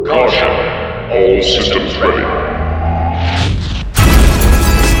Caution. All systems ready.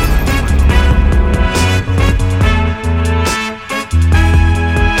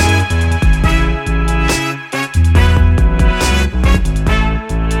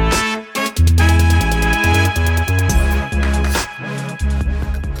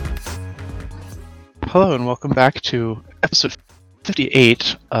 Hello and welcome back to episode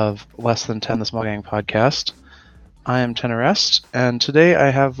 58 of Less Than 10, the Small Gang podcast. I am Tenorest, and today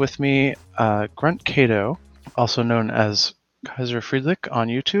I have with me Grunt Kato, also known as Kaiser Friedrich on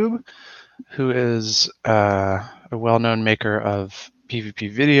YouTube, who is a well-known maker of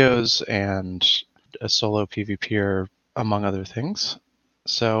PvP videos and a solo PvPer, among other things.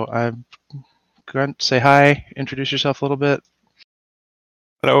 So, Grunt, say hi, introduce yourself a little bit.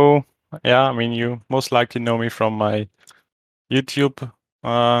 Hello. Yeah, I mean, you most likely know me from my YouTube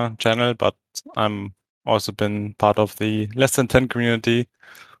channel, but I'm also been part of the Less Than 10 community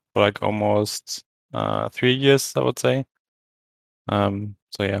for like almost 3 years, I would say. So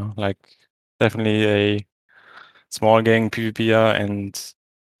yeah, like definitely a small gang PvPer and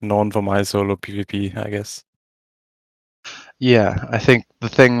known for my solo PvP, I guess. Yeah, I think the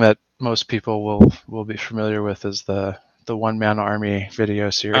thing that most people will be familiar with is the one-man army video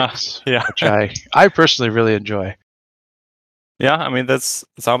series, yeah. which I personally really enjoy. Yeah, I mean, that's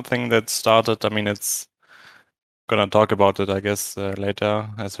something that started, I mean, it's gonna talk about it, I guess, later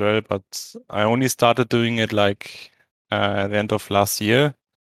as well, but I only started doing it like at the end of last year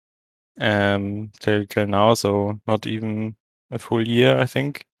till now, so not even a full year, I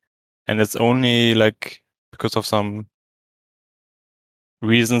think. And it's only like because of some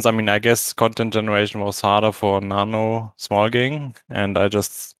reasons. I mean, I guess content generation was harder for Nano Small Gang, and I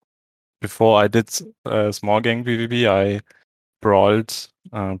just, before I did Small Gang PvP, I brawled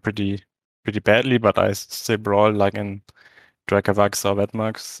pretty badly, but I still brawled like in Drakavax or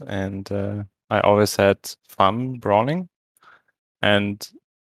Vetmax, and I always had fun brawling. And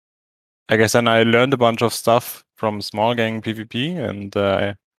I guess then I learned a bunch of stuff from Small Gang PvP, and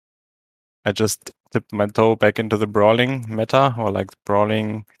I just dipped my toe back into the brawling meta, or like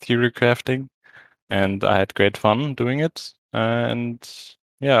brawling theory crafting, and I had great fun doing it. And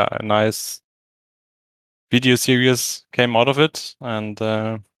yeah, a nice video series came out of it, and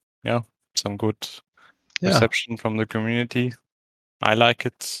yeah, some good reception from the community. I like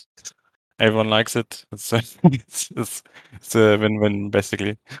it. Everyone likes it. It's a win-win,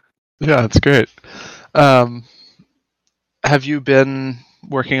 basically. Yeah, it's great. Have you been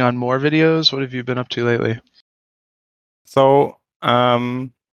working on more videos? What have you been up to lately? So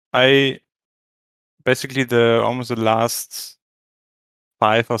I basically almost the last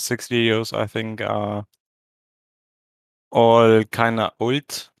 5 or 6 videos, I think, are all kind of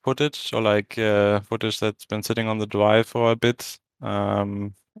old footage, or like footage that's been sitting on the drive for a bit.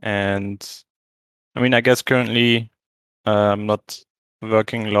 And I mean, I guess currently I'm not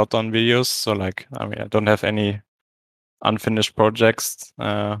working a lot on videos, so like, I mean, I don't have any unfinished projects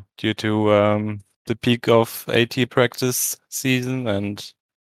due to the peak of AT practice season, and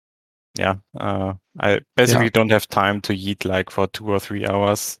yeah, I basically don't have time to eat like for 2 or 3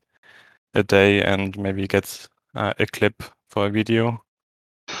 hours a day and maybe get a clip for a video.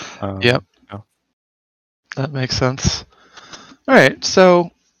 Yep. Yeah. That makes sense. All right,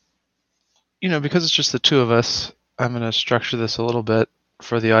 so because it's just the two of us, I'm going to structure this a little bit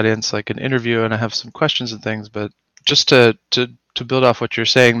for the audience like an interview, and I have some questions and things, but just to build off what you're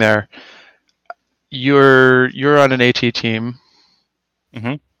saying there, you're on an AT team.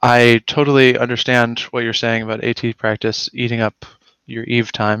 Mm-hmm. I totally understand what you're saying about AT practice eating up your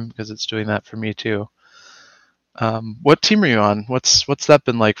Eve time, because it's doing that for me too. What team are you on? What's that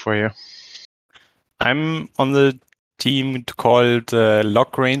been like for you? I'm on the team called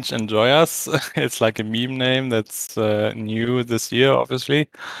Lock Range Enjoyers. It's like a meme name that's new this year, obviously,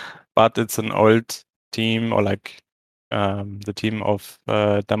 but it's an old team, or like the team of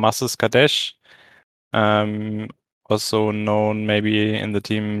Damasus Kadesh, also known maybe in the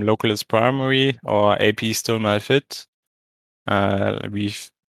team Localist Primary or AP Still My Fit.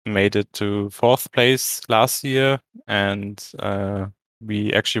 We've made it to 4th place last year, and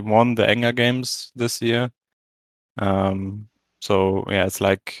we actually won the Enger Games this year. So yeah, it's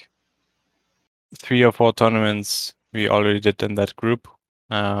like 3 or 4 tournaments we already did in that group.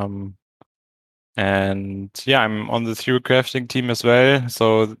 And yeah, I'm on the theory crafting team as well,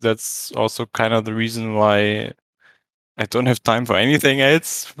 so that's also kind of the reason why I don't have time for anything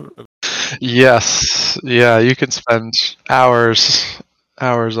else. Yes, yeah, you can spend hours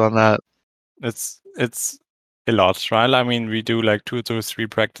on that. It's a lot, right? I mean, we do like 2 to 3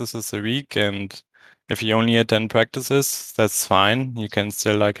 practices a week, and if you only attend practices, that's fine. You can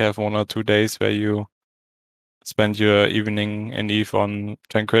still like have 1 or 2 days where you spend your evening and eve on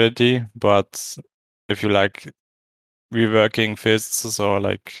Tranquility. But if you like reworking fists or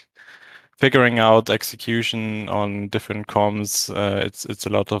like figuring out execution on different comms, it's a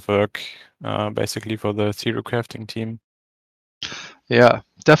lot of work basically for the zero crafting team. Yeah,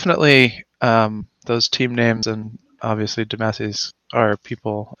 definitely. Those team names and obviously Demacies are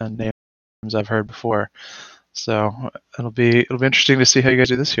people and names I've heard before. So it'll be interesting to see how you guys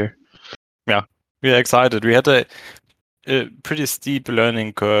do this year. Yeah, we're excited. We had a pretty steep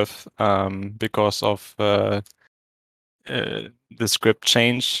learning curve because of the script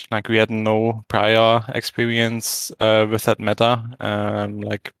change. Like we had no prior experience with that meta.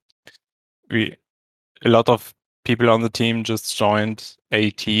 Like a lot of people on the team just joined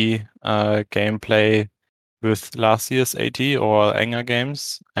AT gameplay with last year's AT or Anger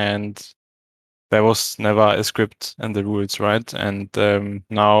games, and there was never a script in the rules, right? And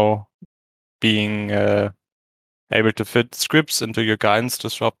now being able to fit scripts into your guidance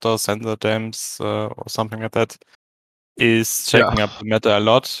disruptor, sensor dams, or something like that is shaking up the meta a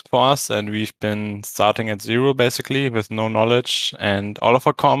lot for us. And we've been starting at 0 basically with no knowledge, and all of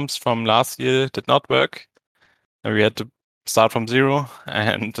our comms from last year did not work. And we had to start from 0.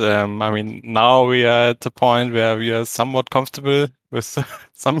 And I mean, now we are at the point where we are somewhat comfortable with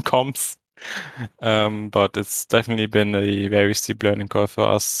some comms. But it's definitely been a very steep learning curve for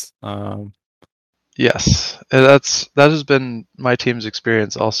us. Yes, that has been my team's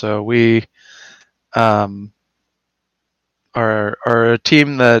experience. Also, we are a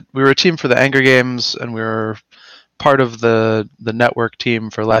team that we were a team for the Anger Games, and we were part of the network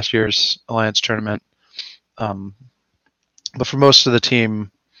team for last year's Alliance tournament. But for most of the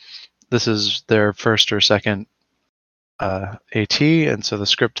team, this is their first or second AT, and so the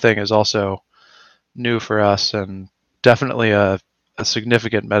script thing is also new for us and definitely a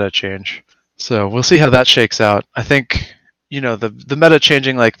significant meta change. So we'll see how that shakes out. I think the meta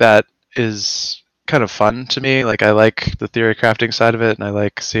changing like that is kind of fun to me. Like I like the theory crafting side of it, and I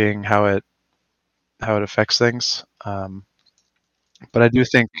like seeing how it affects things. But I do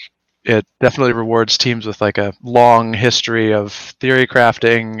think it definitely rewards teams with like a long history of theory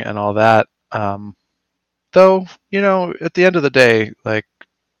crafting and all that. Though, at the end of the day, like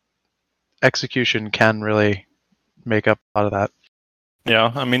execution can really make up a lot of that.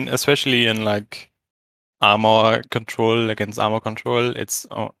 Yeah, I mean, especially in like armor control against armor control, it's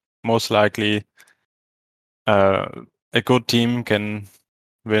most likely a good team can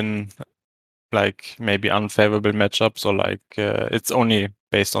win like maybe unfavorable matchups, or like it's only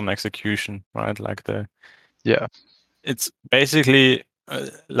based on execution, right? Like it's basically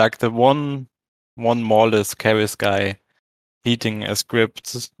like the one Morless Keris guy heating a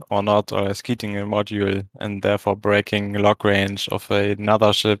script or not, or is heating a module and therefore breaking lock range of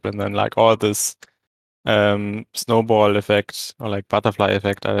another ship, and then like all this snowball effect or like butterfly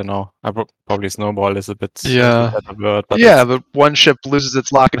effect. I don't know. Probably snowball is a bit Yeah. better word, but Yeah, but one ship loses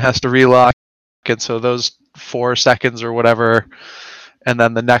its lock and has to relock, and so those 4 seconds or whatever, and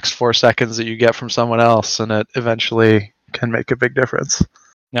then the next 4 seconds that you get from someone else, and it eventually can make a big difference.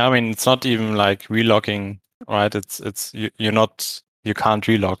 Yeah, I mean, it's not even like relocking, right? It's you can't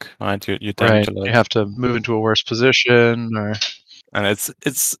relock, right? You damage a lot. You have to move into a worse position, and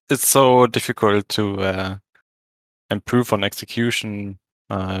it's so difficult to improve on execution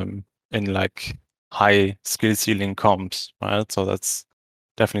in like high skill ceiling comps, right? So that's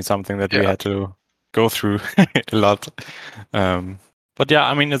definitely something that we had to go through a lot. But yeah,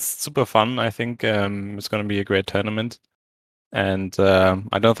 I mean, it's super fun. I think it's going to be a great tournament, and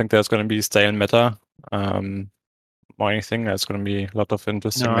I don't think there's going to be stale meta or anything. There's going to be a lot of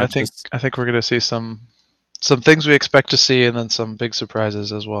interesting matches. I think we're going to see some things we expect to see, and then some big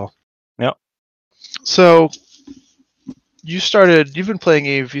surprises as well. Yeah. So you've been playing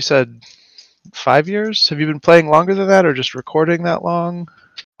EVE, you said 5 years? Have you been playing longer than that, or just recording that long?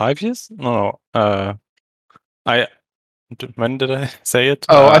 5 years? No. When did I say it?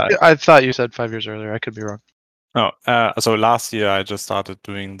 Oh, I thought you said 5 years earlier. I could be wrong. No. So last year I just started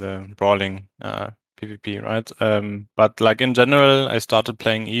doing the brawling PvP, right? But like in general, I started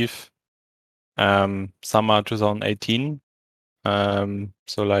playing EVE summer 2018.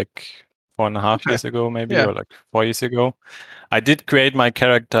 So like 4.5 years ago, maybe, or like 4 years ago. I did create my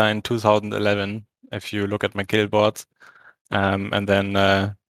character in 2011, if you look at my guild board. And then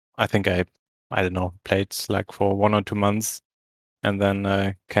I think I don't know, played like for 1 or 2 months, and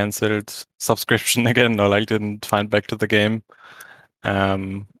then cancelled subscription again, or like didn't find back to the game. Yeah,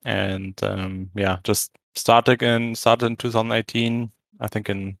 just started in 2018. I think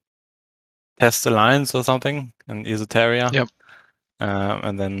in Test Alliance or something in Esoteria. Yep.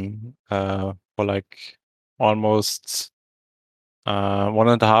 And then for like almost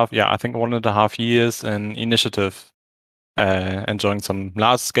 1.5 years in Initiative, enjoying some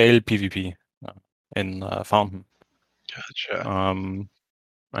large scale PvP in Fountain. Gotcha.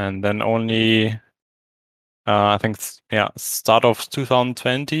 And then only I think start of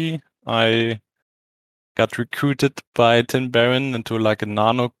 2020 I got recruited by Tin Baron into like a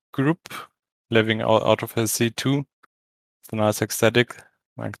nano group living out of his C2. It's a nice aesthetic,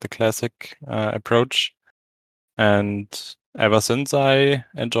 like the classic approach. And ever since I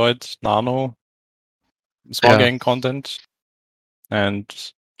enjoyed nano small gang content,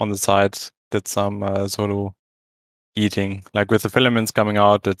 and on the side did some solo eating. Like with the filaments coming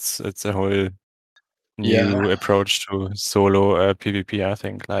out, it's a whole new approach to solo PvP. I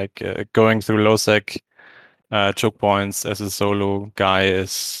think like going through low sec choke points as a solo guy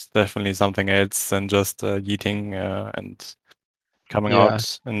is definitely something else than just yeeting and coming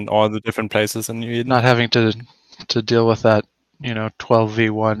out in all the different places in New Eden. Not having to deal with that,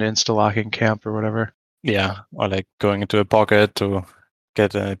 12v1 insta-locking camp or whatever. Yeah, or like going into a pocket to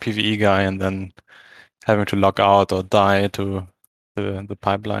get a PvE guy and then having to lock out or die to the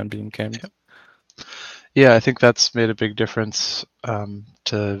pipeline being camped. Yeah, I think that's made a big difference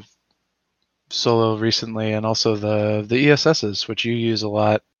to solo recently, and also the ESSs, which you use a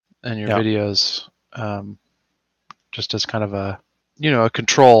lot in your videos, just as kind of a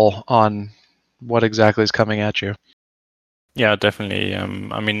control on what exactly is coming at you. Yeah, definitely.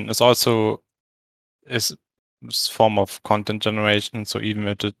 I mean, it's also is form of content generation. So even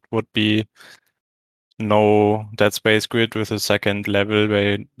if it would be no Dead Space grid with a second level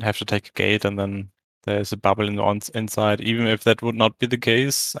where you have to take a gate and then there's a bubble inside, even if that would not be the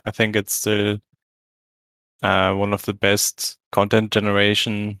case, I think it's still one of the best content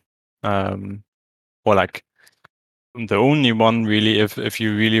generation, or like the only one really, if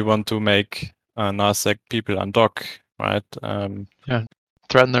you really want to make NARSEC people undock, right?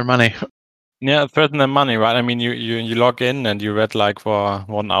 Threaten their money. Yeah, threaten their money, right? I mean, you log in and you read like for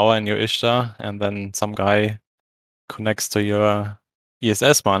 1 hour in your Ishtar, and then some guy connects to your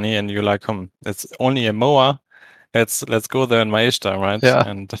ESS money, and you're like, it's only a MOA. Let's go there in my Ishtar, right? Yeah.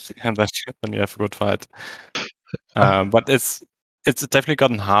 And then you have a good fight. But it's definitely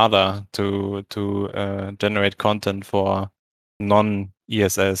gotten harder to generate content for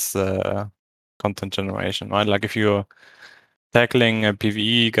non-ESS content generation, right? Like if you're tackling a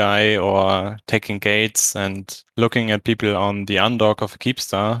PvE guy or taking gates and looking at people on the undock of a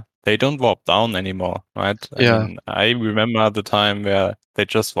Keepstar, they don't warp down anymore, right? I mean, I remember the time where they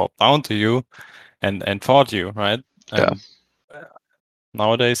just warped down to you and fought you, right? And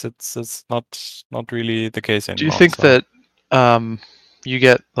nowadays it's not really the case anymore. Do you think that you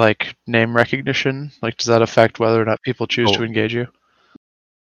get like name recognition? Like, does that affect whether or not people choose to engage you?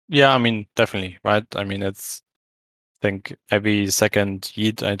 Yeah, I mean, definitely, right? I mean, I think every second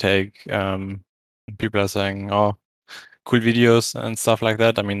yeet I take, people are saying, "Oh, cool videos" and stuff like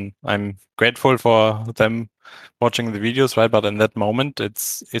that. I mean, I'm grateful for them watching the videos, right? But in that moment,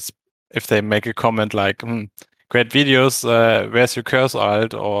 it's if they make a comment like, "Great videos, where's your curse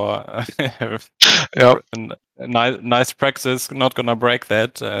alt?" or nice practice, not gonna break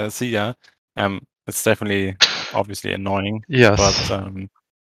that. See ya. It's definitely obviously annoying. Yes. But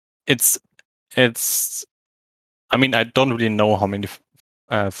it's. I mean, I don't really know how many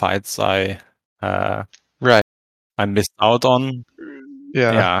fights I missed out on.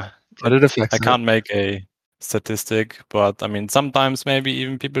 Yeah. But it affects. I can't make a statistic, but I mean, sometimes maybe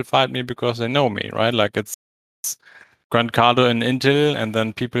even people fight me because they know me, right? Like it's Grand Cardo in Intel, and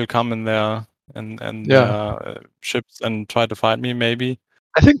then people come in their ships and try to fight me. Maybe.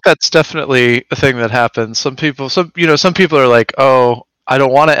 I think that's definitely a thing that happens. Some people are like, "Oh, I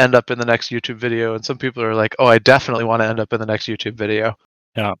don't want to end up in the next YouTube video," and some people are like, "Oh, I definitely want to end up in the next YouTube video."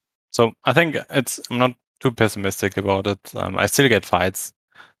 Yeah. So I think I'm not too pessimistic about it. I still get fights.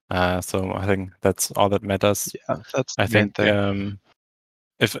 So I think that's all that matters. Yeah, that's the I main think thing.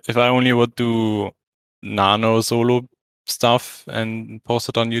 If I only would do nano solo stuff and post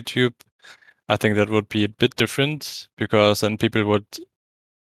it on YouTube, I think that would be a bit different, because then people would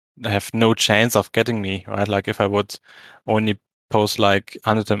have no chance of getting me, right? Like if I would only post like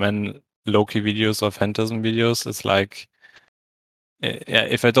 100 Loki videos or Phantasm videos, it's like,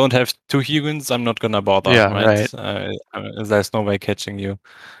 if I don't have 2 Hugins, I'm not gonna bother, right? There's no way catching you.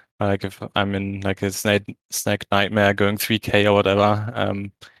 Like if I'm in like a snake nightmare going 3K or whatever,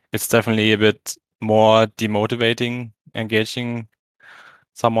 it's definitely a bit more demotivating engaging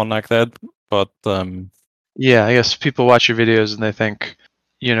someone like that. But yeah, I guess people watch your videos and they think,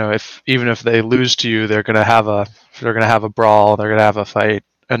 if even if they lose to you, they're gonna have a brawl, they're gonna have a fight,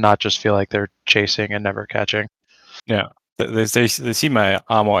 and not just feel like they're chasing and never catching. Yeah. They see my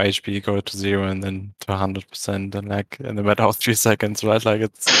armor HP go to 0 and then to 100% and like in the matter of 3 seconds, right? Like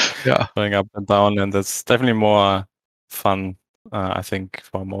it's going up and down, and that's definitely more fun, I think,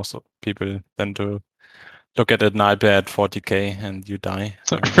 for most of people than to look at a sniper at 40k and you die.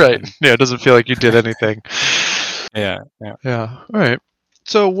 Right. Yeah, it doesn't feel like you did anything. Yeah. Yeah. All right.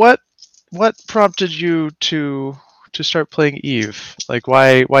 So what prompted you to start playing Eve? Like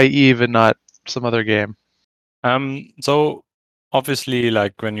why Eve and not some other game? So obviously,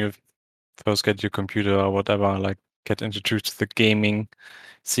 like when you first get your computer or whatever, like get introduced to the gaming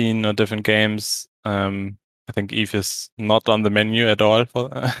scene or different games, I think Eve is not on the menu at all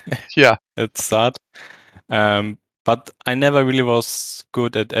for Yeah. at start. But I never really was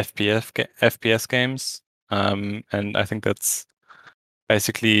good at FPS games, and I think that's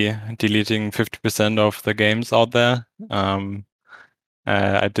basically deleting 50% of the games out there.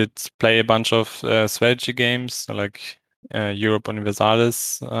 I did play a bunch of strategy games, like Europe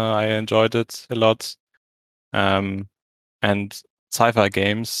Universalis. I enjoyed it a lot. And sci-fi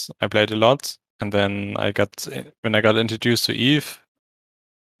games, I played a lot. And then when I got introduced to Eve,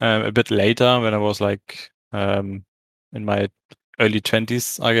 a bit later, when I was like in my early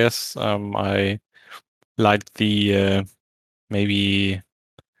 20s, I guess, I liked the maybe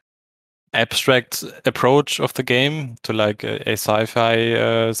abstract approach of the game to like a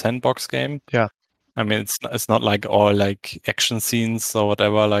sci-fi sandbox game. Yeah. I mean, it's not like all like action scenes or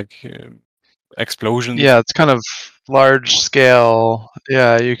whatever, like explosions. Yeah, it's kind of large scale.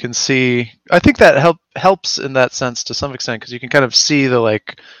 Yeah, you can see. I think that helps in that sense to some extent because you can kind of see the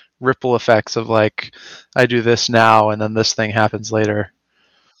like ripple effects of like I do this now and then this thing happens later.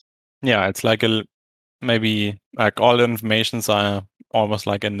 Yeah, it's like maybe like all the informations are almost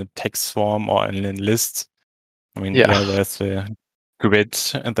like in the text form or in a list. I mean, Yeah. there's a grid,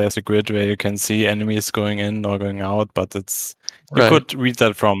 and there's a grid where you can see enemies going in or going out, but you Right. could read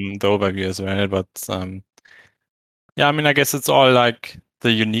that from the overview as well. But yeah, I mean, I guess it's all like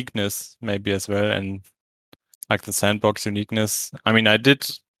the uniqueness maybe as well, and like the sandbox uniqueness. I mean, I did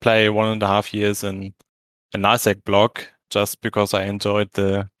play 1.5 years in a NASEC block just because I enjoyed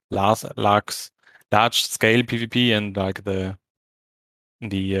the large scale PvP and like the I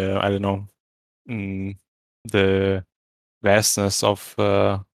don't know, the vastness of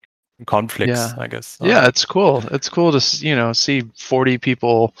conflicts, I guess. Yeah, it's cool. It's cool to see 40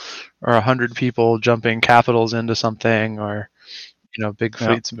 people or 100 people jumping capitals into something, or big Yeah.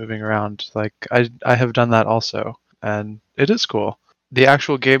 fleets moving around. Like I have done that also, and it is cool. The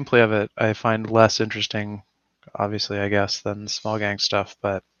actual gameplay of it I find less interesting, obviously, I guess, than small gang stuff,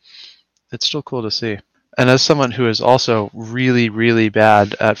 but it's still cool to see. And as someone who is also really, really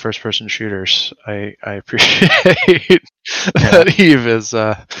bad at first-person shooters, I appreciate that Eve is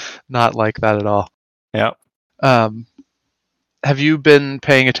not like that at all. Yeah. Have you been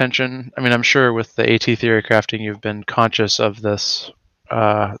paying attention? I mean, I'm sure with the AT theory crafting, you've been conscious of this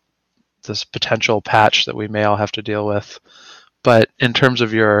this potential patch that we may all have to deal with. But in terms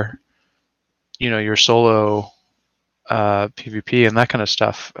of your solo PvP and that kind of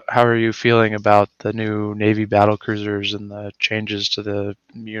stuff, how are you feeling about the new Navy battle cruisers and the changes to the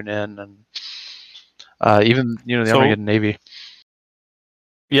Munin and even the Armageddon Navy?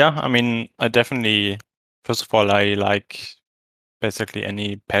 Yeah, I mean, I definitely, first of all, I like basically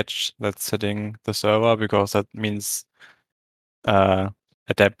any patch that's hitting the server because that means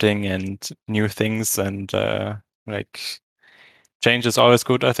adapting and new things, and like change is always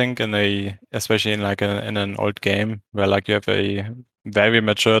good, I think, especially in like in an old game where like you have a very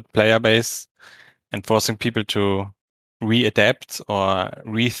matured player base, and forcing people to readapt or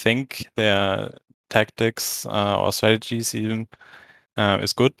rethink their tactics or strategies even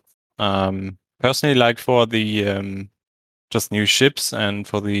is good. Personally, like for the just new ships and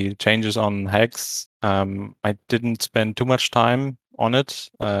for the changes on hacks, I didn't spend too much time on it.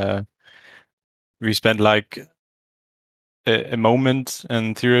 We spent like a moment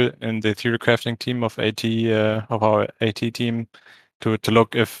in the theory crafting team of of our AT team to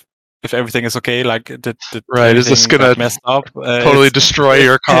look if everything is okay. Like did Right, is this everything gonna got messed up? totally destroy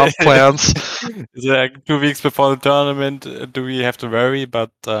your comp plans? Is it like 2 weeks before the tournament? Do we have to worry?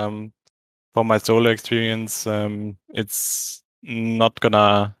 But for my solo experience, it's not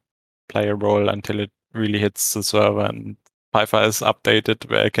gonna play a role until it really hits the server and Wi-Fi is updated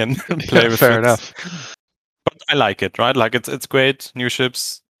where I can play with fair it. enough. But I like it, right? Like it's great, new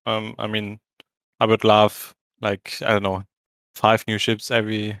ships. I mean, I would love like I don't know, 5 new ships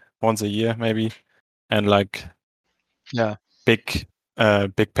every once a year maybe, and like Yeah. big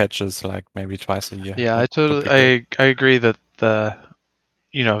big patches, like maybe twice a year. Yeah, That would be good. I agree that the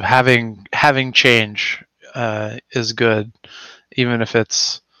having change is good, even if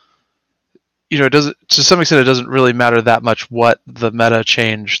it's it doesn't, to some extent, it doesn't really matter that much what the meta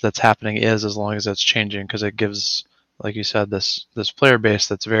change that's happening is, as long as it's changing, because it gives, like you said, this player base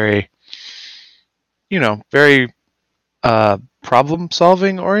that's very very problem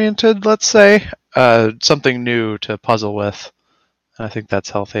solving oriented, let's say, something new to puzzle with. I think that's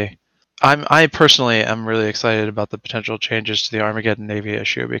healthy. I personally am really excited about the potential changes to the Armageddon Navy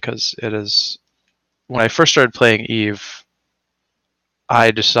issue, because it is, when I first started playing Eve,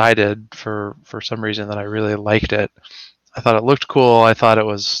 I decided for some reason that I really liked it. I thought it looked cool. I thought it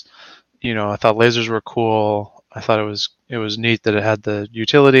was, I thought lasers were cool. I thought it was neat that it had the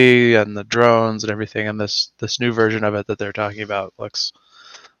utility and the drones and everything. And this new version of it that they're talking about looks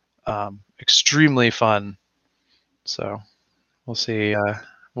extremely fun. So we'll see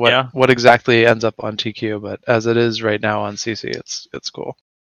Yeah, what exactly ends up on TQ. But as it is right now on CC, it's cool.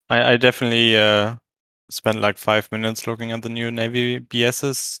 I definitely spent like 5 minutes looking at the new Navy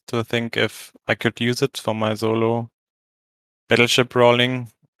BSs to think if I could use it for my solo battleship rolling.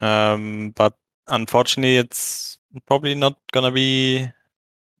 But unfortunately, it's probably not gonna be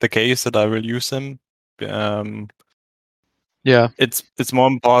the case that I will use them. Yeah, It's more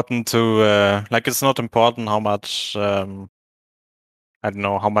important to like, it's not important how much I don't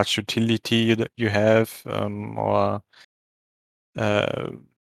know how much utility you have, or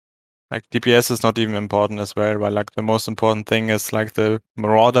like DPS is not even important as well. But like the most important thing is like the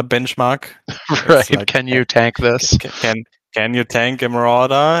Marauder benchmark. It's right. like Can you tank this? can you tank a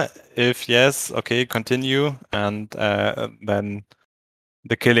Marauder? If yes, okay, continue, and then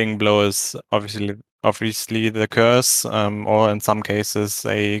the killing blow is obviously the curse, or in some cases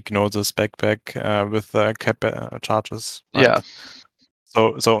a Gnosis backpack with cap charges, right? Yeah,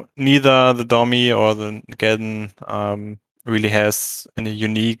 So neither the Domi or the Geddon really has any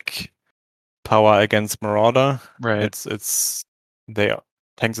unique power against Marauder. right. It's they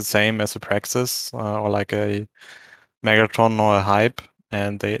tank the same as a Praxis or like a Megatron or a Hype,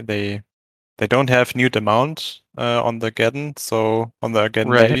 and they don't have newt amount on the Geddon, so on the Geddon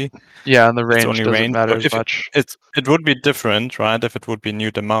Right. Navy. Yeah, and the It's range only doesn't range. So matter as if much. it would be different, right? If it would be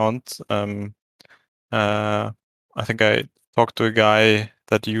newt amount. I think I talked to a guy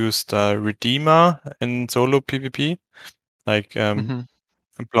that used Redeemer in solo PvP, like Hmm.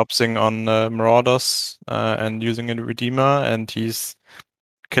 blobsing on Marauders and using a Redeemer, and he's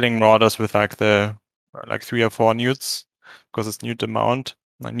killing Marauders with like the like 3 or 4 newts because it's newt amount.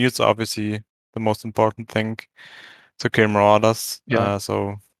 Like, newts are obviously the most important thing to kill Marauders. Yeah.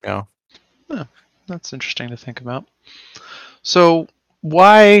 So yeah. Yeah, that's interesting to think about. So,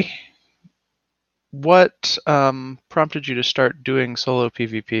 why? What prompted you to start doing solo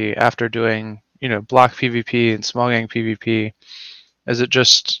PvP after doing, block PvP and small gang PvP? Is it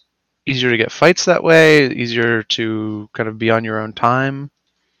just easier to get fights that way? Easier to kind of be on your own time?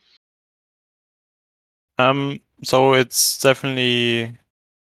 So it's definitely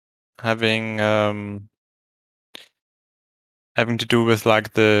having having to do with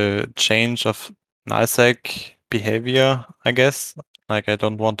like the change of Nullsec behavior, I guess. Like I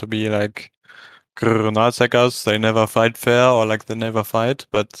don't want to be like Nullsecers, they never fight fair or like they never fight,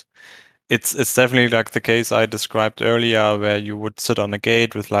 but it's definitely like the case I described earlier where you would sit on a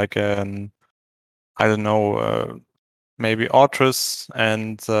gate with like an I don't know, maybe Ortrus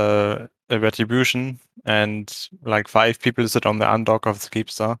and a Retribution, and like 5 people sit on the undock of the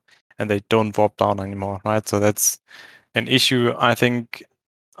Sleepstar and they don't warp down anymore, right? So that's an issue I think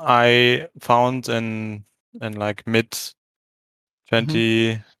I found in like mid Hmm.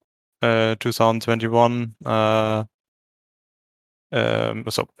 2021, so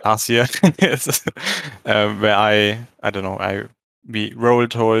last year, yes, where I don't know, we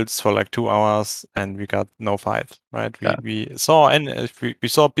rolled holds for like 2 hours and we got no fight, right? Yeah. We saw we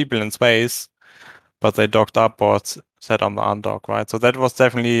saw people in space, but they docked up or sat on the undock, right? So that was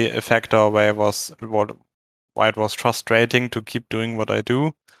definitely a factor where why it was frustrating to keep doing what I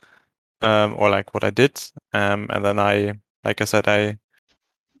do, or like what I did. And then like I said, I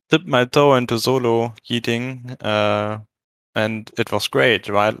dipped my toe into solo yeeting, and it was great,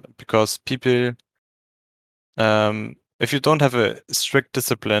 right? Because people, if you don't have a strict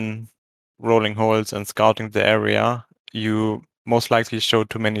discipline rolling holes and scouting the area, you most likely show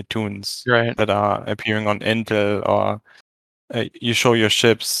too many tunes Right. that are appearing on Intel, or you show your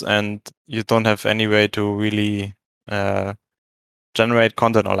ships and you don't have any way to really generate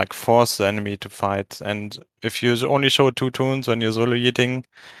content or like force the enemy to fight. And if you only show 2 tunes when you're solo eating,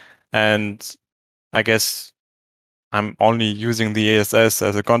 and I guess I'm only using the ESS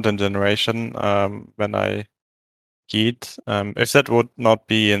as a content generation when I yeet. If that would not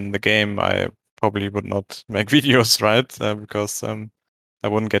be in the game, I probably would not make videos, right? Because I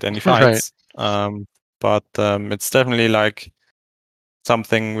wouldn't get any Right. fights. But it's definitely like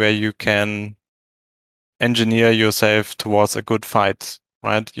something where you can engineer yourself towards a good fight,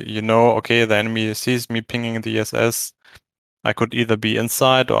 right? You know, okay, the enemy sees me pinging the ESS. I could either be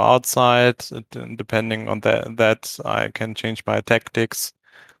inside or outside, depending on that I can change my tactics.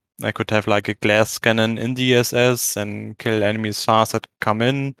 I could have like a glass cannon in the ESS and kill enemies fast that come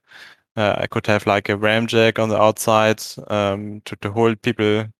in. I could have like a ramjack on the outside to hold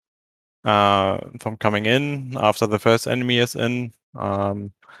people from coming in after the first enemy is in.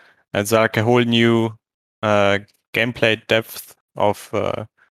 It's like a whole new gameplay depth of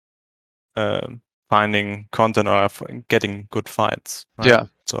finding content or getting good fights. Right? Yeah.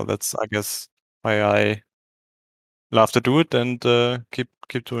 So that's, I guess, why I love to do it and keep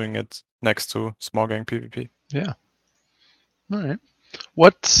doing it next to small gang PvP. Yeah. All right.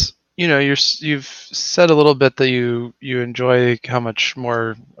 What's you've said a little bit that you enjoy how much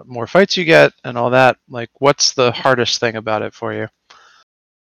more fights you get and all that. Like, what's the hardest thing about it for you?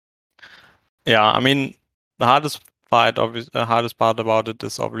 Yeah, I mean, the hardest part about it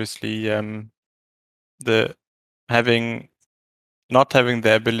is obviously the not having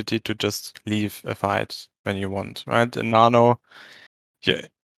the ability to just leave a fight when you want, right? In Nano,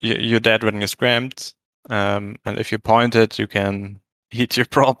 you're dead when you're scrammed, and if you point it, you can hit your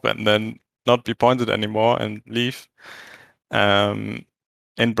prop and then not be pointed anymore and leave. In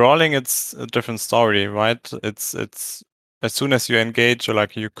brawling, it's a different story, right? It's as soon as you engage or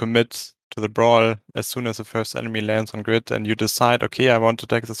like you commit to the brawl, as soon as the first enemy lands on grid and you decide, okay, I want to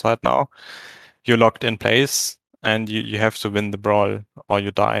take this fight now, you're locked in place and you have to win the brawl or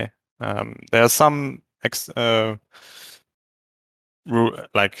you die. There are some like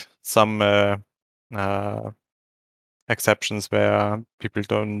some exceptions where people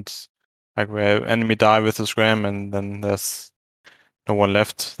don't, like where enemy die with a scram and then there's no one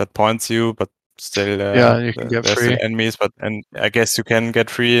left that points you, but still Yeah, you can get there's still free. enemies. And I guess you can get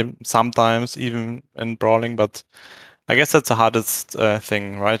free sometimes even in brawling, but I guess that's the hardest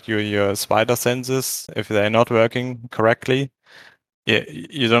thing, right? Your spider senses, if they're not working correctly,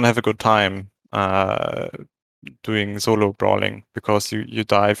 you don't have a good time doing solo brawling because you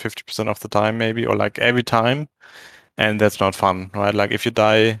die 50% of the time maybe, or like every time, and that's not fun, right? Like if you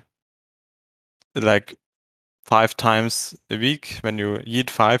die like 5 times a week, when you eat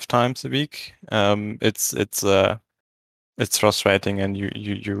 5 times a week, it's frustrating and you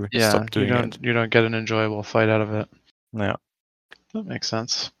Yeah, stop doing it. you don't get an enjoyable fight out of it. Yeah. That makes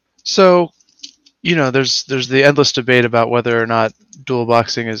sense. So, there's the endless debate about whether or not dual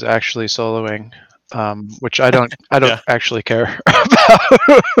boxing is actually soloing, which I don't Yeah. actually care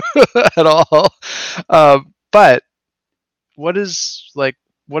about at all. But what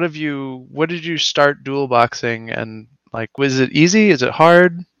did you start dual boxing, and like, was it easy? Is it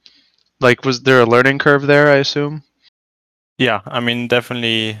hard? Like, was there a learning curve there, I assume? Yeah, I mean,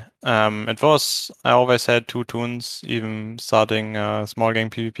 definitely. I always had 2 toons, even starting small game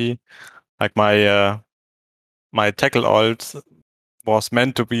PvP. Like my tackle ult was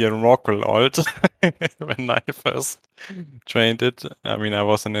meant to be a Rockwell ult when I first trained it. I mean, I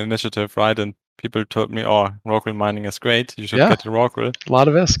was an initiative, right? And people told me, oh, Rockwell mining is great. You should Yeah, get a Rockwell. a lot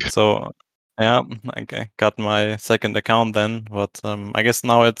of ISK. So, yeah, I got my second account then. But I guess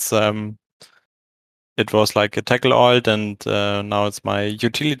now it was like a tackle ult, and now it's my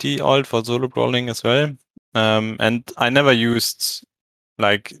utility ult for solo brawling as well. And I never used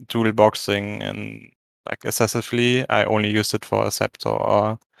like dual boxing and like excessively. I only used it for a Scepter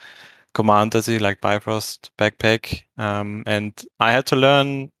or Commander-y, like Bifrost backpack. And I had to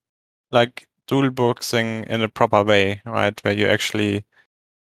learn like dual boxing in a proper way, right? Where you actually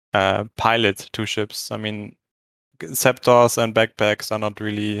pilot 2 ships. I mean, Scepters and backpacks are not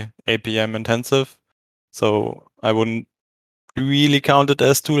really APM intensive, so I wouldn't really count it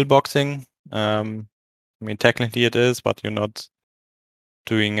as dual boxing. I mean, technically it is, but you're not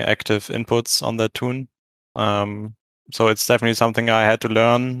doing active inputs on that toon. So it's definitely something I had to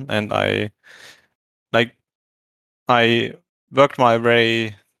learn, and I worked my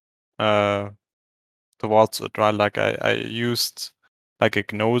way towards it, right? Like I used like a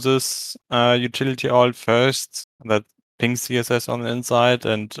Gnosis utility ult first that pings CSS on the inside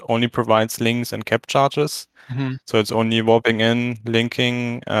and only provides links and cap charges. Mm-hmm. So it's only warping in,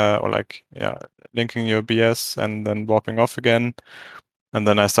 linking, or like, yeah, linking your BS and then warping off again. And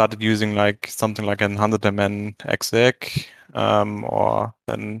then I started using like something like an 100 MN exec, or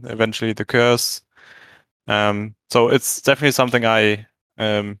then eventually the curse. So it's definitely something I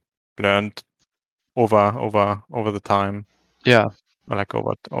learned over the time. Yeah. Like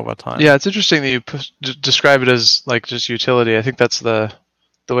over time. Yeah, it's interesting that you describe it as like just utility. I think that's the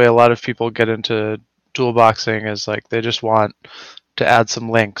way a lot of people get into dual boxing is like they just want to add some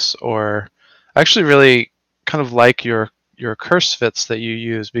links, or actually really kind of like your curse fits that you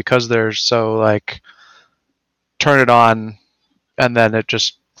use because they're so like turn it on and then it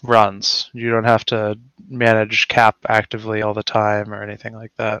just runs. You don't have to manage cap actively all the time or anything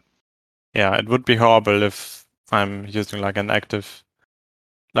like that. Yeah, it would be horrible if I'm using like an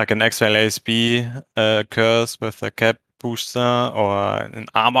XLASB curse with a cap booster or an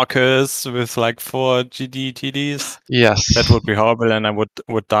armor curse with like 4 GD TDs. Yes. That would be horrible, and I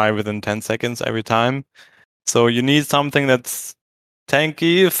would die within 10 seconds every time. So you need something that's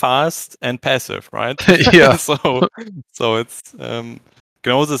tanky, fast, and passive, right? Yeah. so it's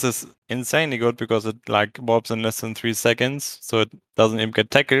Gnosis is insanely good because it like warps in less than 3 seconds, so it doesn't even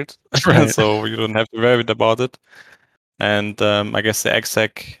get tackled. Right. So you don't have to worry about it. And I guess the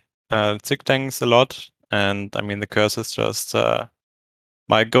exec tick tanks a lot, and I mean the curse is just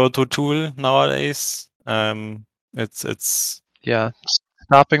my go-to tool nowadays. It's Yeah.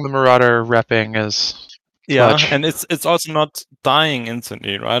 Stopping the Marauder repping is yeah, clutch. and it's also not dying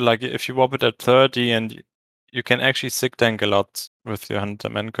instantly, right? Like if you warp it at 30 and you can actually sick tank a lot with your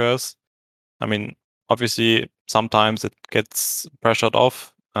Hunterman curse. I mean, obviously sometimes it gets pressured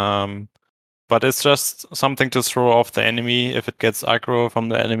off, but it's just something to throw off the enemy. If it gets aggro from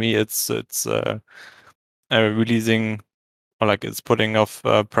the enemy, it's releasing, or like it's putting off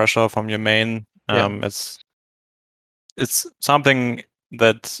pressure from your main. Yeah. It's something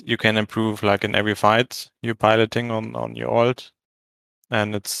that you can improve like in every fight you're piloting on your ult,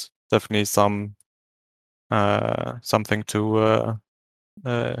 and it's definitely something to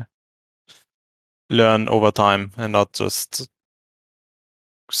learn over time and not just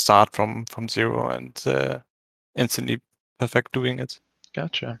start from zero and instantly perfect doing it.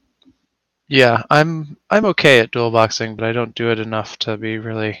 Gotcha. Yeah, I'm okay at dual boxing, but I don't do it enough to be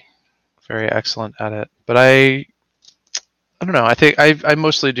really very excellent at it. But I don't know. I think I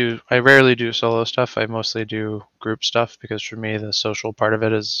mostly do. I rarely do solo stuff. I mostly do group stuff because for me the social part of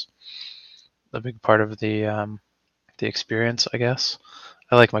it is a big part of the experience. I guess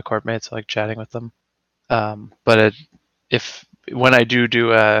I like my corp mates. I like chatting with them. But if when I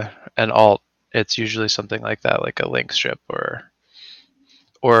do an alt, it's usually something like that, like a link strip,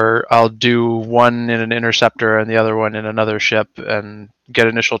 or I'll do one in an interceptor and the other one in another ship and get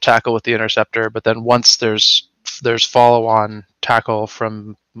initial tackle with the interceptor. But then once there's follow on tackle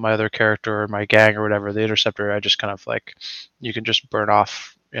from my other character or my gang or whatever, the interceptor I just kind of like you can just burn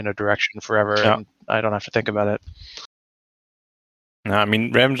off in a direction forever Yeah. and I don't have to think about it. I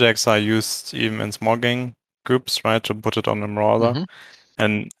mean, ramjacks are used even in small gang groups, right, to put it on a Marauder. Mm-hmm.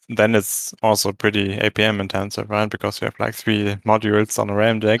 And then it's also pretty APM intensive, right? Because you have like 3 modules on a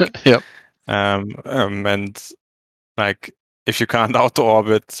ramjack. Yep. And like if you can't auto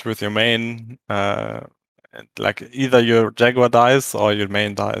orbit with your main, like either your Jaguar dies or your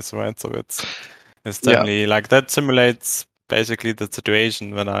main dies, right? So it's definitely like that simulates basically the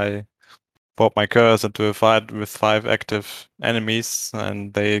situation when I pop my curse into a fight with 5 active enemies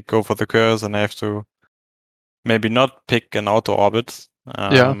and they go for the curse and I have to maybe not pick an auto orbit.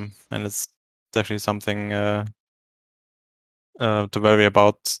 And it's definitely something to worry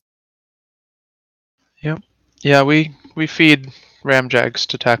about. Yep. Yeah, we feed ramjags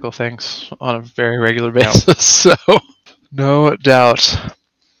to tackle things on a very regular basis, so no doubt.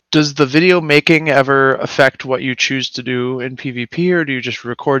 Does the video making ever affect what you choose to do in PvP, or do you just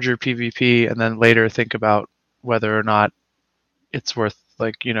record your PvP and then later think about whether or not it's worth,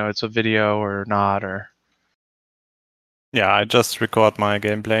 like, it's a video or not, or... Yeah, I just record my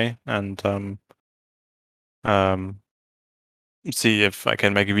gameplay and see if I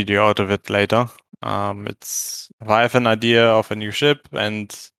can make a video out of it later. If I have an idea of a new ship and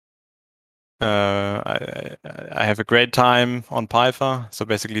I have a great time on Python. So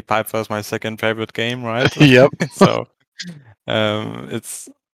basically, Python is my second favorite game, right? Yep. So it's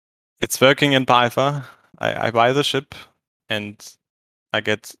working in Python. I buy the ship and I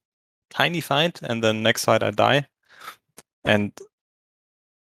get tiny fight, and then next fight I die. And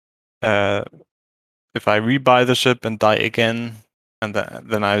if I rebuy the ship and die again, and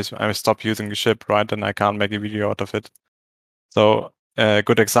then I stop using the ship, right? And I can't make a video out of it. So a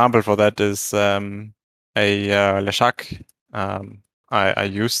good example for that is a Leshak I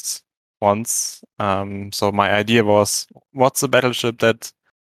used once. So my idea was, what's the battleship that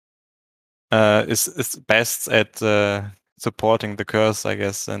is best at supporting the curse, I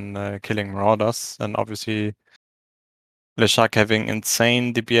guess, in killing marauders. And obviously, Leshak having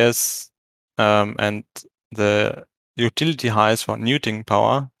insane DPS and the utility highs for neuting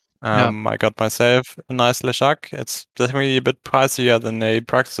power. I got myself a nice Leshak. It's definitely a bit pricier than a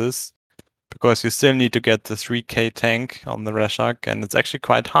Praxis because you still need to get the 3k tank on the Leshak, and it's actually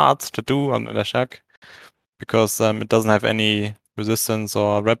quite hard to do on the Leshak because it doesn't have any resistance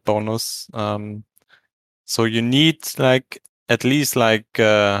or rep bonus. So you need like at least like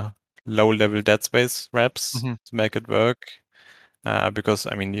low level dead space reps to make it work. Because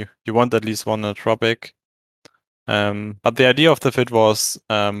I mean you want at least one Tropic. But the idea of the fit was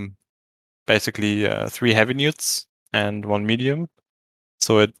basically 3 heavy newts and 1 medium.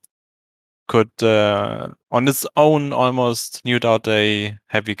 So it could on its own almost newt out a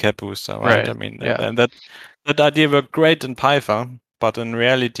heavy cap booster, right? I mean, and that idea worked great in Python, but in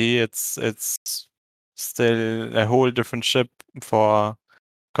reality it's still a whole different ship for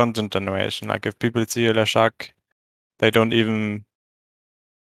content generation. Like if people see a Leshak, they don't even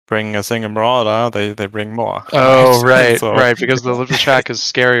bring a single marauder, they bring more. Oh, right, right, because the Leshak is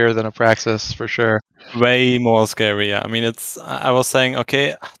scarier than a Praxis for sure. Way more scary. Yeah, I mean, I was saying,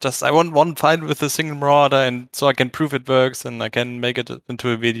 okay, just I want one fight with a single marauder, and so I can prove it works, and I can make it into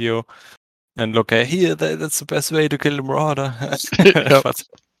a video. And look, here, that's the best way to kill a marauder. But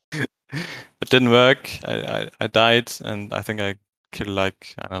it didn't work. I died, and I think I killed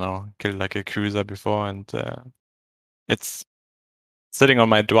like a cruiser before, and it's sitting on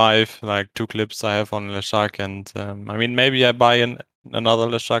my drive, like 2 clips I have on Leshak, and I mean, maybe I buy another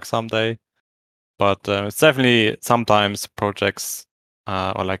Leshak someday. But it's definitely sometimes projects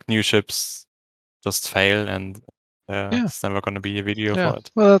or like new ships just fail, and it's never going to be a video for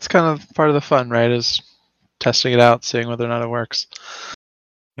it. Well, that's kind of part of the fun, right? Is testing it out, seeing whether or not it works.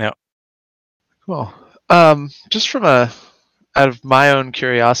 Yeah. Cool. Just from out of my own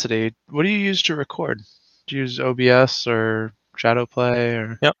curiosity, what do you use to record? Do you use OBS or Shadowplay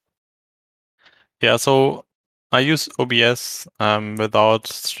or? Yep. Yeah. So I use OBS without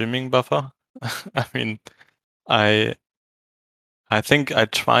streaming buffer. I mean, I think I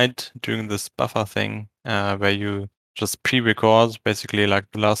tried doing this buffer thing where you just pre-record basically like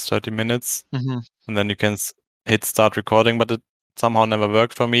the last 30 minutes, and then you can hit start recording, but it somehow never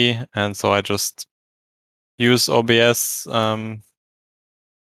worked for me, and so I just use OBS.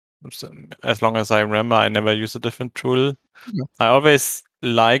 As long as I remember, I never use a different tool. Yeah. I always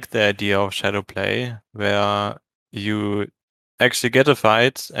like the idea of shadow play, where you actually get a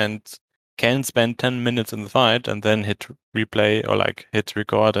fight and can spend 10 minutes in the fight and then hit replay or like hit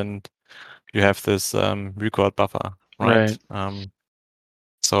record, and you have this record buffer, right?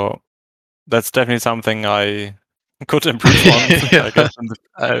 So that's definitely something I could improve on, I guess,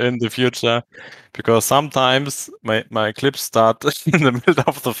 in the future, because sometimes my clips start in the middle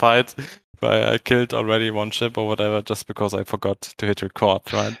of the fight where I killed already one ship or whatever just because I forgot to hit record,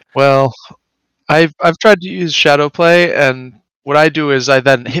 right? Well, I've tried to use Shadowplay, and what I do is I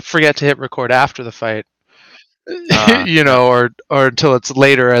then forget to hit record after the fight, or until it's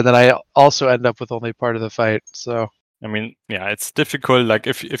later, and then I also end up with only part of the fight. So I mean, yeah, it's difficult. Like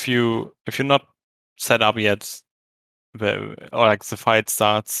if you're not set up yet, or like the fight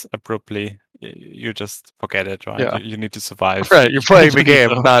starts abruptly, you just forget it, right? Yeah. You need to survive. Right, you're playing the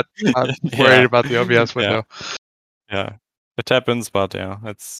game, not worried Yeah. about the OBS window. Yeah, it happens, but yeah,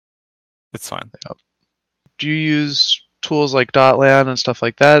 it's fine. Do you use tools like Dotlan and stuff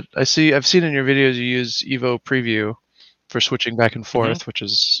like that? I've seen in your videos you use Evo Preview for switching back and forth, which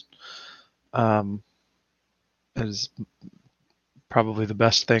is probably the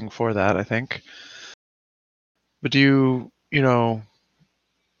best thing for that, I think. But do you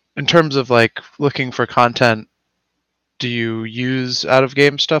in terms of like looking for content, do you use out of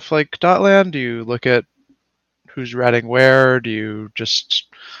game stuff like Dotlan? Do you look at who's ratting where? Do you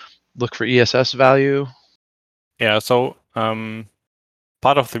just look for ESS value? Yeah, so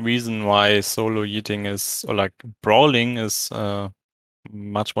part of the reason why solo yeeting or like brawling is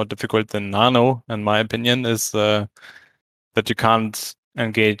much more difficult than nano, in my opinion, is that you can't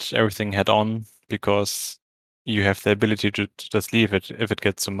engage everything head on because you have the ability to just leave it if it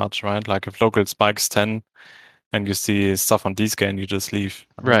gets too much, right? Like if local spikes 10 and you see stuff on D-scan, you just leave.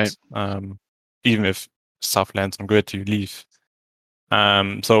 Right. Even if stuff lands on grid, you leave.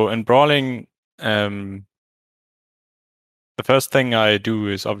 So in brawling, the first thing I do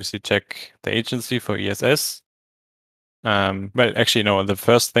is obviously check the agency for ESS. Well, actually, no. The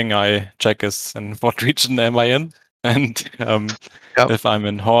first thing I check is in what region am I in, and if I'm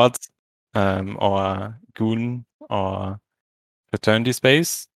in Horde or Goon or Fraternity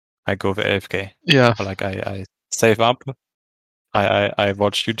space, I go for AFK. Yeah. Or like I save up I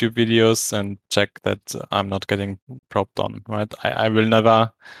watch YouTube videos and check that I'm not getting dropped on, right? I will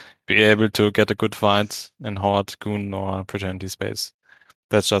never be able to get a good fight in Horde, Goon, or Fraternity space.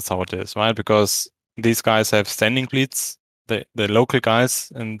 That's just how it is, right? Because these guys have standing fleets. The local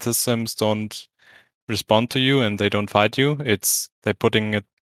guys in systems don't respond to you and they don't fight you. It's they're putting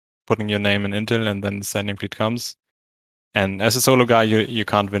your name in Intel and then the standing fleet comes. And as a solo guy, you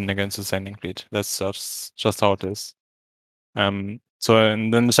can't win against a standing fleet. That's just how it is. So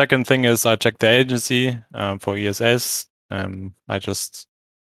and then the second thing is I check the agency for ESS. I just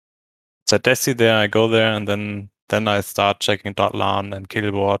set Desi there, I go there, and then I start checking .lan and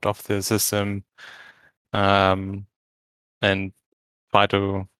killboard of the system, and try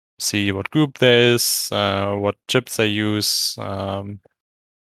to see what group there is, what chips they use,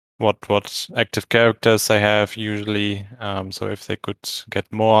 what active characters they have usually. So if they could get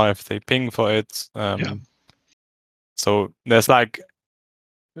more, if they ping for it. So there's like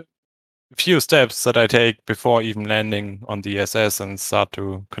a few steps that I take before even landing on the SS and start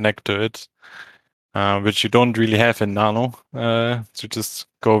to connect to it, which you don't really have in Nano. To just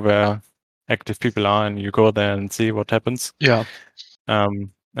go where active people are and you go there and see what happens. Yeah.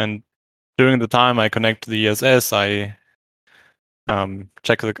 And during the time I connect to the ESS, I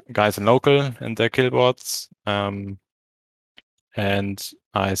check the guys in local and their killboards, and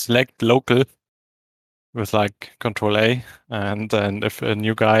I select local with like Control A, and then if a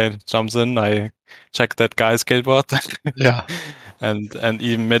new guy jumps in, I check that guy's killboard. Yeah. and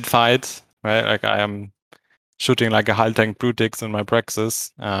even mid fight, right? Like I am shooting like a hull tank Brutix in my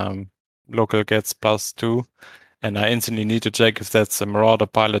Praxis. Local gets +2, and I instantly need to check if that's a Marauder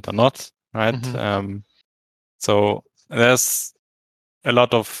pilot or not, right? So there's a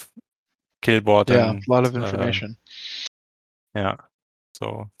lot of killboard and a lot of information. Yeah.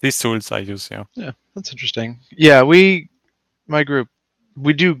 So these tools I use, yeah. Yeah, that's interesting. Yeah, my group,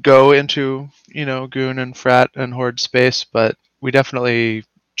 we do go into, Goon and Frat and Horde space, but we definitely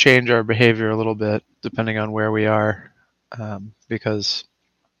change our behavior a little bit depending on where we are, because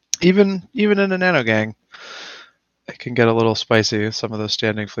even in a nano gang, it can get a little spicy. Some of those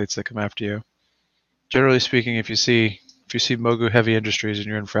standing fleets that come after you. Generally speaking, if you see Mogu Heavy Industries and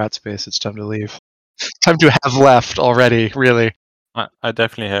you're in Frat space, it's time to leave. Time to have left already, really. I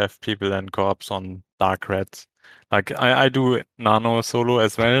definitely have people and co-ops on Dark Red. Like I do Nano solo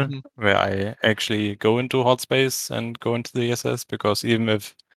as well, where I actually go into hot space and go into the SS, because even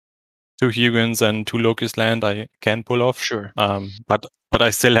if 2 Hugins and 2 Lokis land, I can pull off. Sure. But I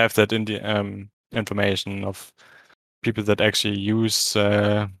still have that in the information of people that actually use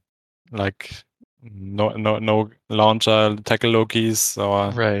like no launcher tackle Lokis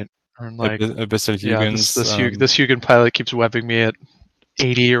or right. Or like Abyssal Hugins. This Hugin pilot keeps webbing me at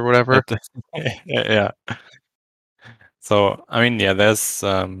 80 or whatever. Yeah. So I mean, yeah, there's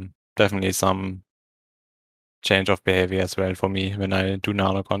definitely some change of behavior as well for me when I do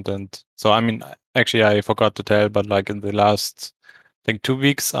nano content. So I mean, actually, I forgot to tell, but like in the last, I think 2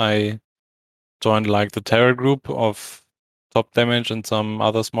 weeks, I joined like the Terror group of Top Damage and some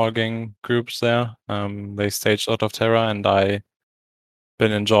other small gang groups there. They staged out of Terror, and I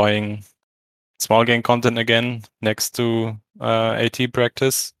been enjoying small gang content again next to AT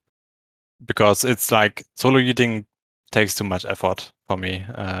practice, because it's like solo eating takes too much effort for me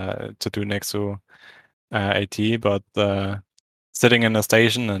to do next to AT, but sitting in a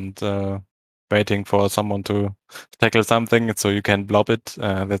station and waiting for someone to tackle something so you can blob it,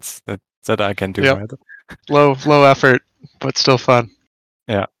 that I can do. Yep. Right? Low effort, but still fun.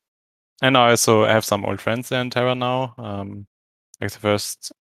 Yeah. And I also have some old friends there in Terra now. Like the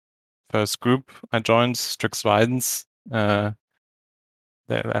first group I joined, Strix Widens. I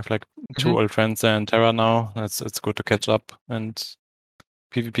have like 2 old friends there in Terra now. It's good to catch up and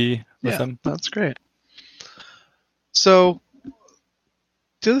PvP with them. That's great. So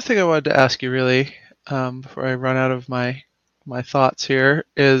the other thing I wanted to ask you, really, before I run out of my thoughts here,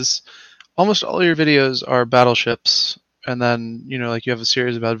 is almost all your videos are battleships, and then like you have a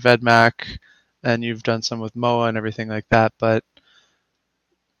series about Vedmak, and you've done some with MOA and everything like that. But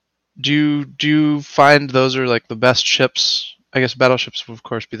do you find those are like the best ships? I guess battleships will of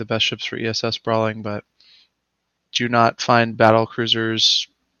course be the best ships for ESS brawling, but do you not find battle cruisers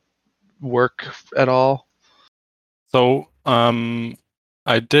work at all? So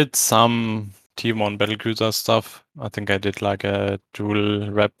I did some T1 battlecruiser stuff. I think I did like a dual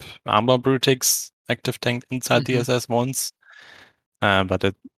rep armor Brutix active tank inside the SS once.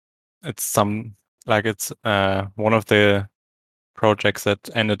 But it's one of the projects that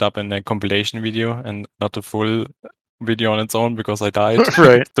ended up in a compilation video and not a full video on its own because I died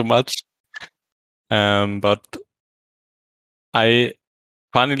Right. too much. But Funny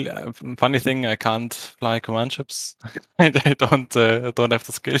thing, I can't fly command ships. I don't have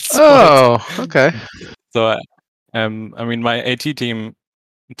the skills for it. Oh, okay. So, I mean, my AT team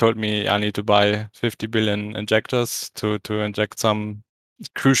told me I need to buy 50 billion injectors to inject some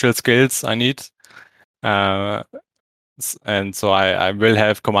crucial skills I need. And so I will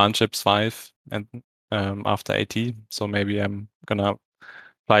have command ships 5 and after AT. So maybe I'm gonna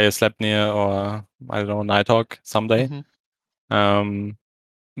fly a Sleipnir or I don't know, Nighthawk someday. Mhm.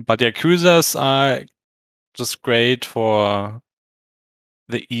 But yeah, cruisers are just great for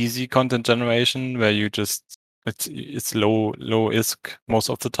the easy content generation where you just it's low ISK most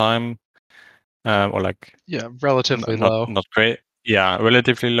of the time, or like Yeah, relatively not low. not great. Yeah,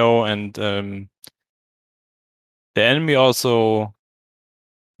 relatively low, and the enemy also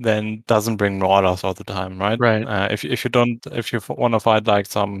then doesn't bring marauders all the time, right? Right. If you want to fight like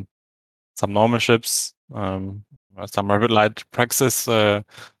some normal ships, some rapid light praxis,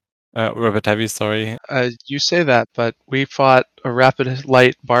 rapid heavy, sorry. You say that, but we fought a rapid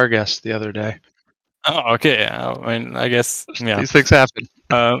light Barghest the other day. Oh, okay. I mean, I guess yeah. These things happen.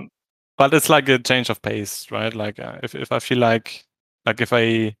 But it's like a change of pace, right? Like if I feel like if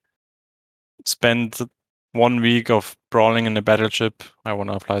I spend 1 week of brawling in a battleship, I want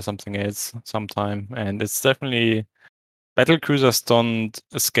to apply something else sometime. And it's definitely battle cruisers don't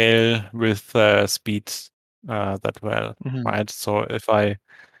scale with speed that well, Mhm. right? So if I'm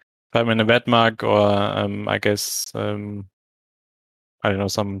in a Vedmark or I guess I don't know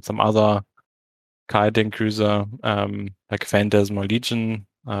some other kiting cruiser like Phantasm or Legion,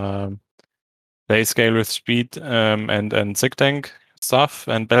 they scale with speed and sig tank stuff,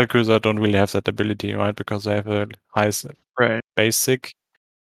 and battlecruiser don't really have that ability, right? Because they have a high Right. basic.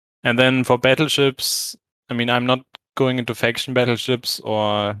 And then for battleships, I mean, I'm not going into faction battleships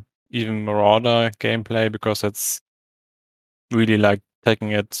or even Marauder gameplay because it's really like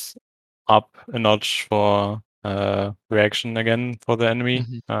taking it up a notch for reaction again for the enemy.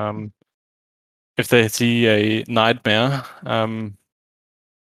 Mhm. If they see a nightmare,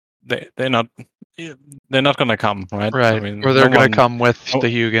 they're not gonna come, right? I Right. mean, Or no they're gonna one. come with No, the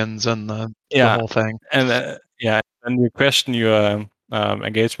Hugins and the yeah, whole thing. and yeah, and you question your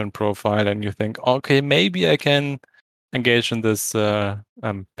engagement profile, and you think, okay, maybe I can engage in this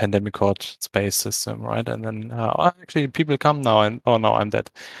pandemic horde space system, right? And then actually people come now, and oh no, I'm dead.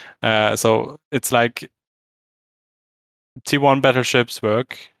 So it's like T1 battleships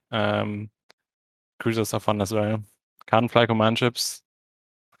work. Cruisers are fun as well. Can't fly command ships.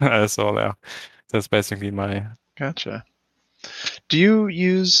 So yeah, that's basically my. Gotcha. Do you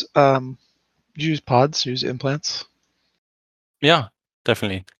use pods? Use implants? Yeah,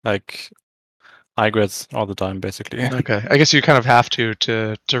 definitely. Like iGrids all the time, basically. Okay. I guess you kind of have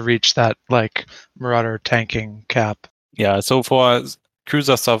to reach that like Marauder tanking cap. Yeah. So for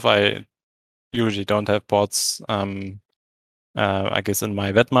cruiser stuff, I usually don't have bots. I guess in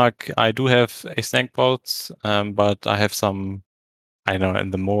my Vedmark, I do have a snake bot, but I have some, I don't know,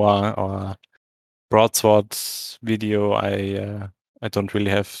 in the MOA or broadsword video, I don't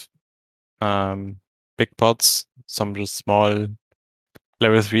really have big pots. Some just small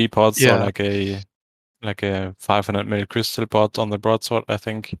level 3 pots or Yeah. like a 500 mil crystal pot on the broadsword, I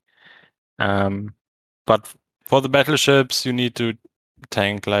think. But for the battleships, you need to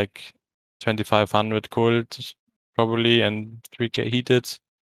tank like 2500 cold probably and 3k heated.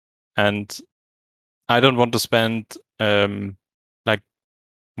 And I don't want to spend like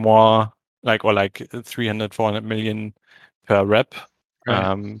more like or like 300 400 million per rep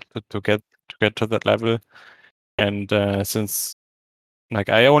Right. to get to that level. And since like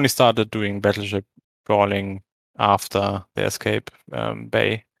I only started doing battleship brawling after the escape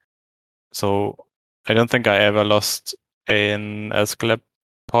bay, so I don't think I ever lost an Escalab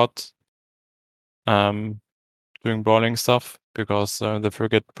pot doing brawling stuff because the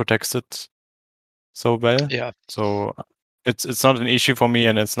frigate protects it so well. Yeah. So it's not an issue for me,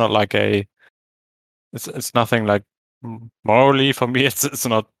 and it's not like it's nothing like morally for me. It's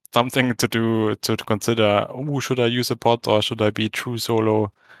not something to do to consider. Oh, should I use a pot or should I be true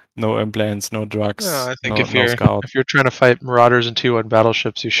solo? No implants, no No, drugs, I think no scout. if you're trying to fight Marauders and T1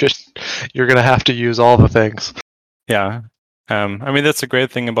 battleships, you're gonna have to use all the things. Yeah. I mean, that's a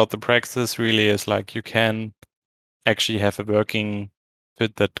great thing about the Praxis, really, is like you can actually have a working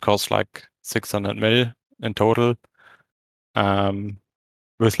fit that costs like 600 mil in total.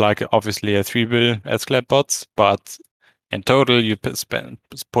 With like obviously a 3 bill Escalade bots, but in total you put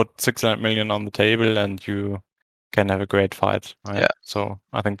 600 million on the table and you can have a great fight, right? Yeah. So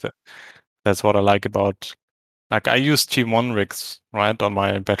I think that's what I like about, like I use T1 rigs, right, on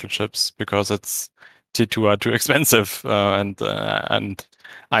my battleships because it's T2 are too expensive, and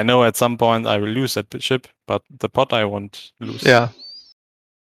I know at some point I will lose that ship, but the pod I won't lose. Yeah.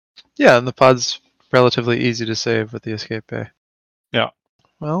 Yeah, and the pod's relatively easy to save with the escape bay. Yeah.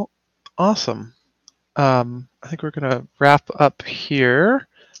 Well, awesome. I think we're gonna wrap up here.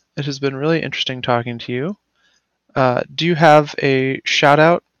 It has been really interesting talking to you. Do you have a shout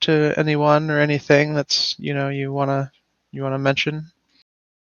out to anyone or anything that's you wanna mention?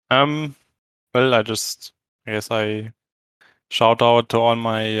 Well, I guess I shout out to all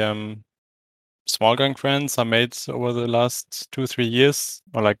my small gang friends I made over the last 2-3 years,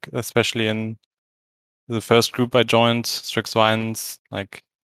 or like especially in the first group I joined, Strix Vines, like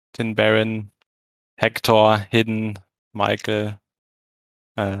Tin Baron, Hector, Hidden, Michael,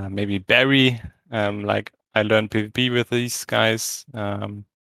 maybe Barry. Like I learned PvP with these guys, and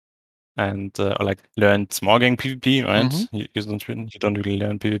or like learned small gang PvP, right? Mhm. You don't really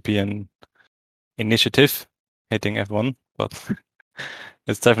learn PvP in initiative, hitting F1, but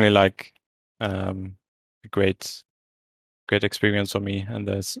it's definitely like a great experience for me and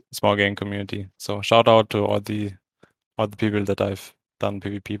the small game community. So shout out to all the people that I've done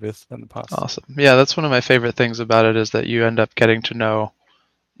PvP with in the past. Awesome. Yeah, that's one of my favorite things about it is that you end up getting to know,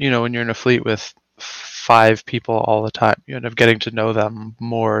 when you're in a fleet with 5 people all the time, you end up getting to know them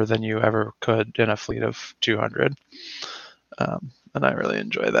more than you ever could in a fleet of 200. And I really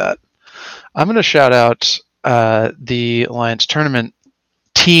enjoy that. I'm going to shout out the Alliance Tournament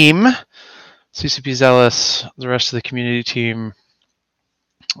team, CCP Zealous, the rest of the community team.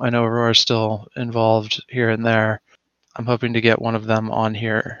 I know Aurora's still involved here and there. I'm hoping to get one of them on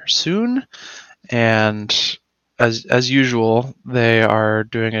here soon. And as usual, they are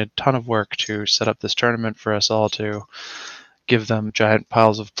doing a ton of work to set up this tournament for us all to give them giant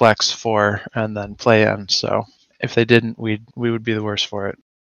piles of plex for and then play in. So if they didn't, we would be the worse for it.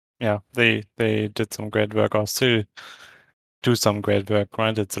 Yeah, they did some great work, or still do some great work,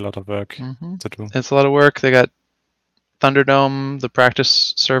 right? It's a lot of work to do. It's a lot of work. They got Thunderdome, the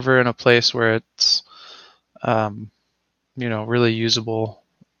practice server, in a place where it's really usable.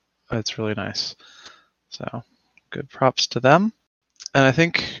 It's really nice. So good props to them. And I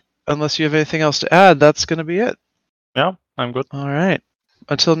think unless you have anything else to add, that's going to be it. Yeah, I'm good. All right.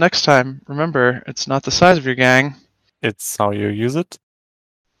 Until next time, remember, it's not the size of your gang. It's how you use it.